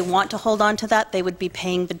teachers, if they want to hold on to that, they would be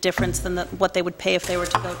paying the difference than what they would pay if they were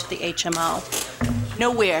to go to the HMO.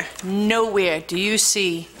 Nowhere do you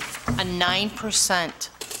see a 9%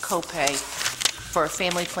 copay for a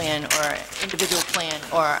family plan or individual plan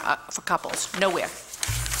or for couples. Nowhere.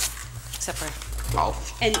 Except for, Oh,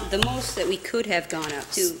 And the most that we could have gone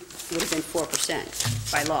up to would have been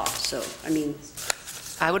 4% by law. So, I mean,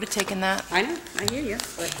 I would have taken that. I know, I hear you,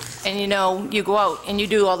 but And you know, you go out and you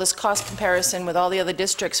do all this cost comparison with all the other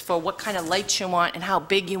districts for what kind of lights you want and how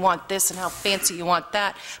big you want this and how fancy you want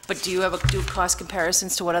that. But do you ever do cost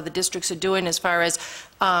comparisons to what other districts are doing as far as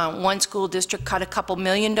one school district cut a couple $1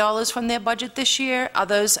 million from their budget this year?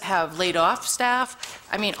 Others have laid off staff.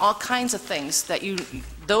 I mean, all kinds of things that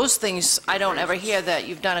those things I don't ever hear that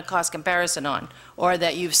you've done a cost comparison on or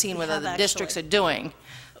that you've seen what have other districts are actually. doing.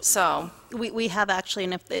 So, We have actually,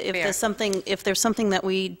 and if Fair. there's something that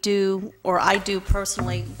we do, or I do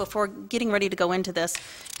personally, before getting ready to go into this,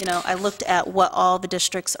 you know, I looked at what all the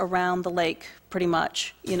districts around the lake, pretty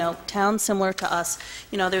much, you know, towns similar to us.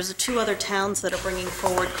 You know, there's 2 other towns that are bringing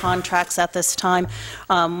forward contracts at this time.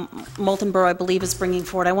 Moulton Borough, I believe, is bringing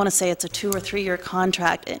forward, I want to say it's a 2 or 3 year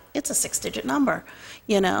contract. It's a 6-digit number,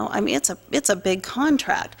 you know, I mean, it's a big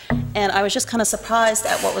contract. And I was just kind of surprised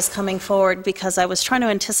at what was coming forward because I was trying to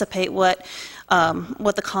anticipate what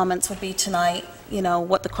the comments would be tonight, you know,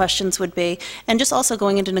 what the questions would be, and just also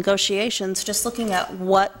going into negotiations, just looking at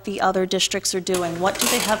what the other districts are doing. What do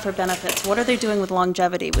they have for benefits? What are they doing with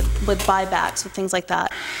longevity, with buybacks, with things like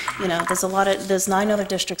that? You know, there's 9 other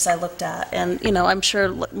districts I looked at, and, you know, I'm sure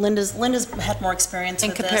Linda's had more experience in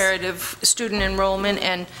with this. comparative student enrollment,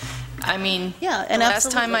 and, I mean, Yeah, and the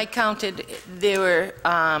last time absolutely. I counted, there were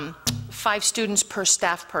 5 students per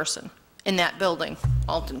staff person in that building,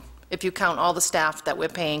 Alton, if you count all the staff that we're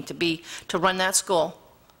paying to run that school.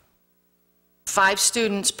 5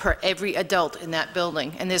 students per every adult in that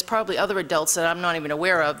building, and there's probably other adults that I'm not even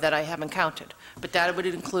aware of that I haven't counted. But that would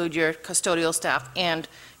include your custodial staff and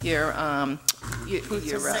your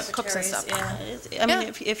cooks and stuff. Yeah, I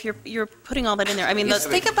mean, if you're putting all that in there, I mean, Just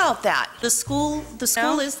think about that. the school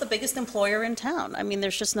No? is the biggest employer in town. I mean,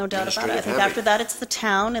 there's just no doubt about it. I Administrative think heavy. after that, it's the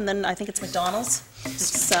town, and then I think it's McDonald's.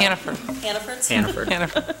 So- Hannaford. Hannaford's? Hannaford.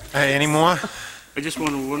 Hey, any more? I just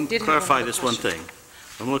want to Did have clarify one this more one thing.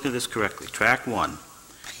 If I'm looking at this correctly. Track 1, to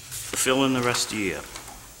fill in the rest of the year.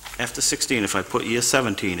 After 16, if I put year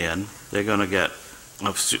 17 in, they're going to get,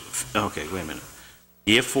 okay, wait a minute.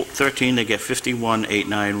 Year 13, they get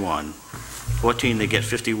 51,891. 14, they get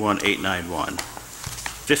 51,891.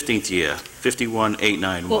 15th year,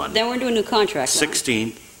 51,891. well, then we're doing a new contract. Lauren.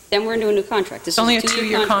 16th, Then we're doing a new contract. This It's only a is a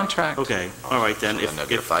 2-year contract. okay, all right then. Then they'll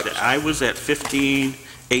get If 5%. I was at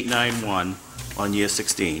 15,891 on year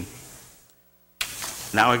 16,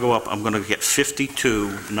 Now I go up, I'm going to get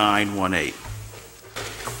 52,918.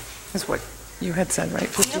 Is what you had said, right?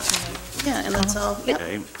 52. Yeah, and that's all, yep.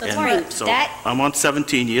 Okay? That's And right. so That- I'm on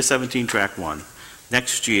 17, year 17, track 1.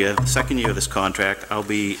 Next year, the second year of this contract, I'll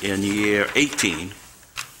be in year 18,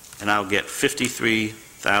 and I'll get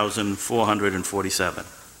 53,447.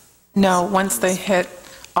 No, once they hit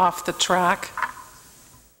off the track,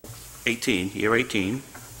 18, year 18.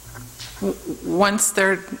 once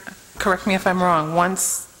they're, correct me if I'm wrong,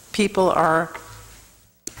 once people are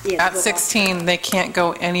Yeah, at 16, they can't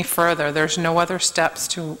go any further. There's no other steps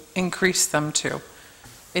to increase them to.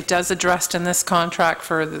 It does address in this contract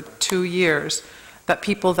for the 2 years that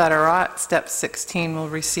people that are at step 16 will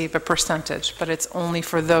receive a percentage, but it's only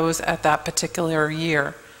for those at that particular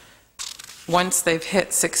year. Once they've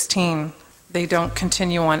hit 16, they don't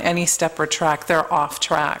continue on any step or track. They're off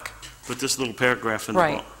track. But this little paragraph in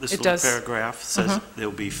Right, this it little does. paragraph says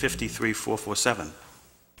there'll be 53,447.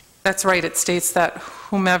 That's right. It states that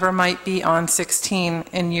whomever might be on 16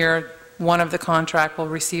 in year 1 of the contract will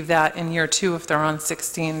receive that. In year 2, if they're on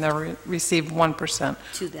 16, they'll receive 1%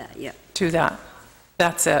 To that, yeah. to that.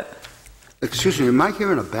 That's it. Excuse me, am I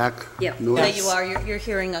hearing a back Yeah. noise? Yeah, you are, you're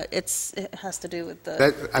hearing, it has to do with the,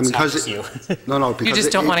 I mean, because no, because You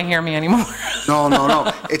just don't want to hear me anymore. No,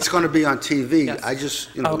 it's going to be on TV. Yes. I just,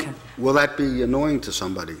 Okay. will that be annoying to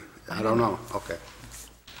somebody? I don't know. Okay,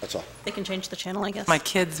 that's all. they can change the channel, I guess. My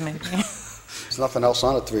kids, maybe. There's nothing else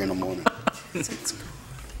on at 3 in the morning.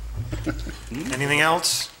 Anything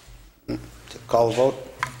else? Call the vote?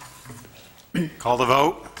 Call the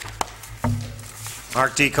vote.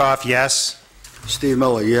 Mark Diekoff, yes. Steve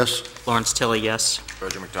Miller, yes. Lawrence Tilly, yes.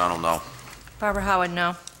 Roger McDonald, no. Barbara Howard,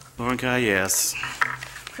 no. Lauren Guy, yes.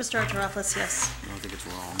 Krista Argyropoulos, yes. I don't think it's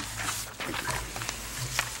wrong.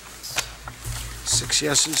 6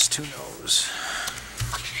 yeses, 2 nos.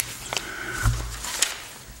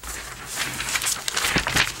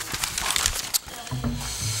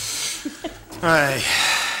 All right.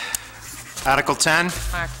 Article 10?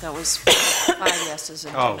 Mark, that was 5 yeses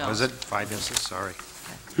and 2 Oh, noes. was it? 5 yeses, sorry.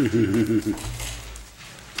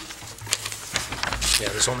 Yeah,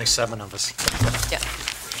 there's only 7 of us.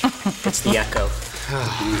 It's the echo.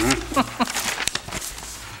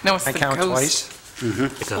 No, it's I the count ghost. twice. The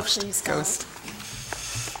ghost. Hopefully he's got it. Ghost.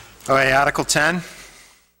 All right, Article 10?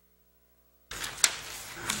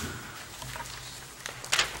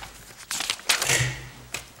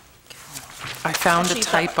 I found a Actually,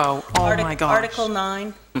 typo. Oh, my gosh. Article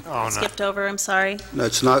 9, Oh, no. skipped over, I'm sorry. No,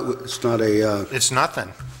 it's not a, It's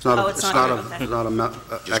nothing. it's not Oh, a, it's it's not, not okay. a, it's not a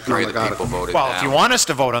Just pray economic the people article. voted Well, if you down. want us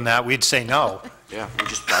to vote on that, we'd say no. Yeah,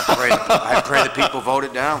 I pray the people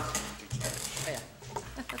voted down.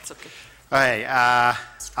 That's okay. All right,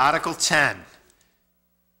 Article 10.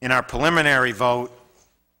 In our preliminary vote,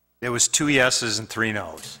 there was 2 yeses and 3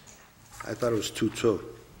 nos. I thought it was 2-2,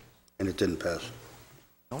 and it didn't pass.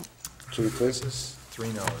 Nope. 2-3?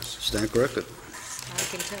 3 nos. Stand corrected. I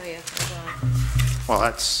can tell you. Hold on. Well,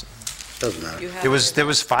 that's, Doesn't matter. You have there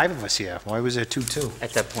was it. 5 of us here. Why was there 2-2?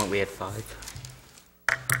 At that point, we had 5.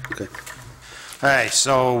 Okay. All right,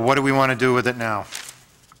 so what do we want to do with it now?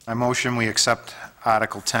 I motion we accept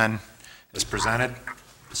Article 10 as presented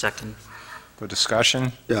Second. for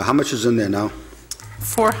discussion. Yeah, how much is in there now?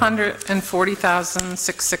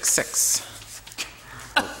 440,666.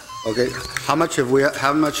 Okay, how much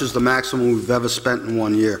is the maximum we've ever spent in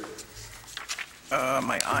 1 year?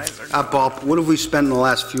 My eyes are... Bob, what have we spent in the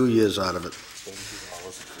last few years out of it?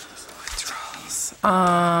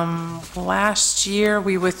 Last year,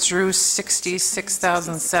 we withdrew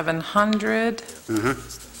 66,700.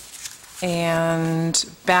 And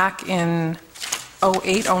back in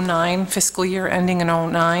 08, 09, fiscal year ending in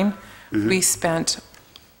 09, we spent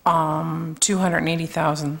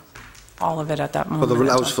 280,000, all of it at that moment.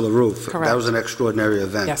 That was for the roof. That Correct. was an extraordinary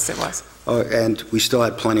event. Yes, it was. And we still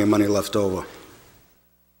had plenty of money left over.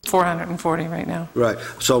 440 right now. Right.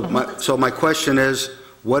 So my question is,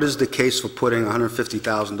 what is the case for putting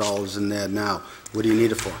 $150,000 in there now? What do you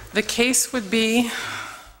need it for? The case would be,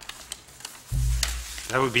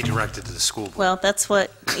 That would be directed to the school board. Well, that's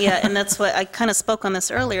what, yeah, and that's what, I kind of spoke on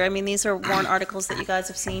this earlier. I mean, these are warrant articles that you guys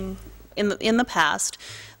have seen in the past.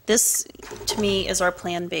 This, to me, is our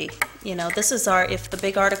Plan B. You know, this is our, if the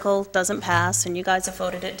big article doesn't pass, and you guys have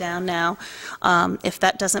voted it down now, if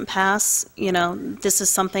that doesn't pass, you know, this is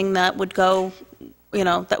something that would go, you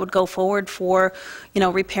know, that would go forward for, you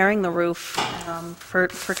know, repairing the roof, for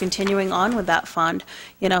continuing on with that fund.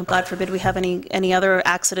 You know, God forbid we have any other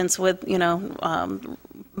accidents with, you know,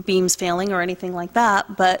 beams failing or anything like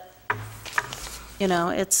that, but, you know,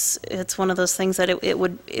 it's one of those things that it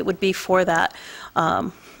would be for that.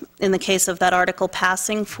 in the case of that article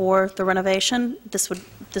passing for the renovation,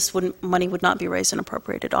 money would not be raised and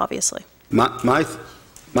appropriated, obviously. My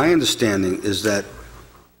understanding is that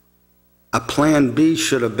a Plan B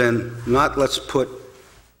should have been not let's put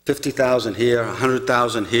 50,000 here,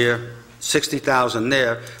 100,000 here, 60,000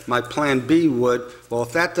 there. My Plan B would, well,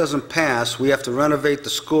 if that doesn't pass, we have to renovate the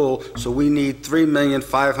school, so we need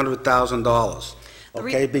 $3,500,000.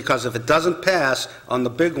 Okay, because if it doesn't pass on the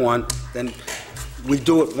big one, then we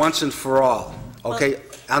do it once and for all. Okay,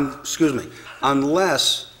 excuse me,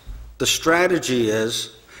 unless the strategy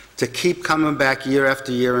is to keep coming back year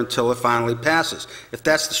after year until it finally passes. If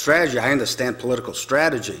that's the strategy, I understand political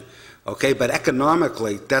strategy, okay, but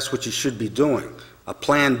economically, that's what you should be doing. A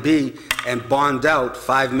Plan B and bond out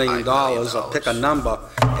 $5 million, or pick a number,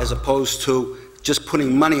 as opposed to just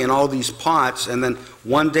putting money in all these pots, and then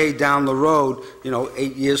one day down the road,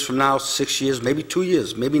 8 years from now, 6 years, maybe 2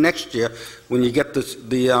 years, maybe next year, when you get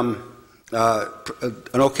an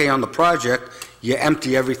okay on the project, you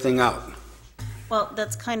empty everything out. Well,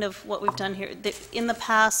 that's kind of what we've done here. In the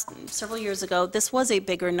past, several years ago, this was a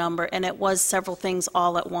bigger number, and it was several things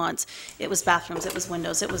all at once. It was bathrooms, it was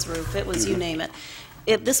windows, it was roof, it was you name it.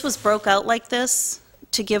 If this was broke out like this,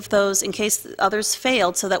 to give those in case others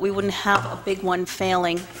failed, so that we wouldn't have a big one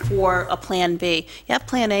failing for a Plan B. You have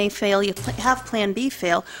Plan A fail, you have Plan B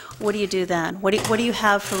fail, what do you do then? What do you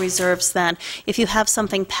have for reserves then? If you have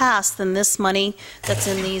something passed, then this money that's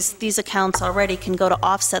in these accounts already can go to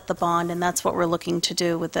offset the bond, and that's what we're looking to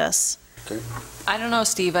do with this. Okay. I don't know,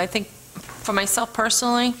 Steve, I think for myself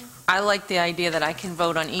personally, I like the idea that I can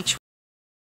vote on each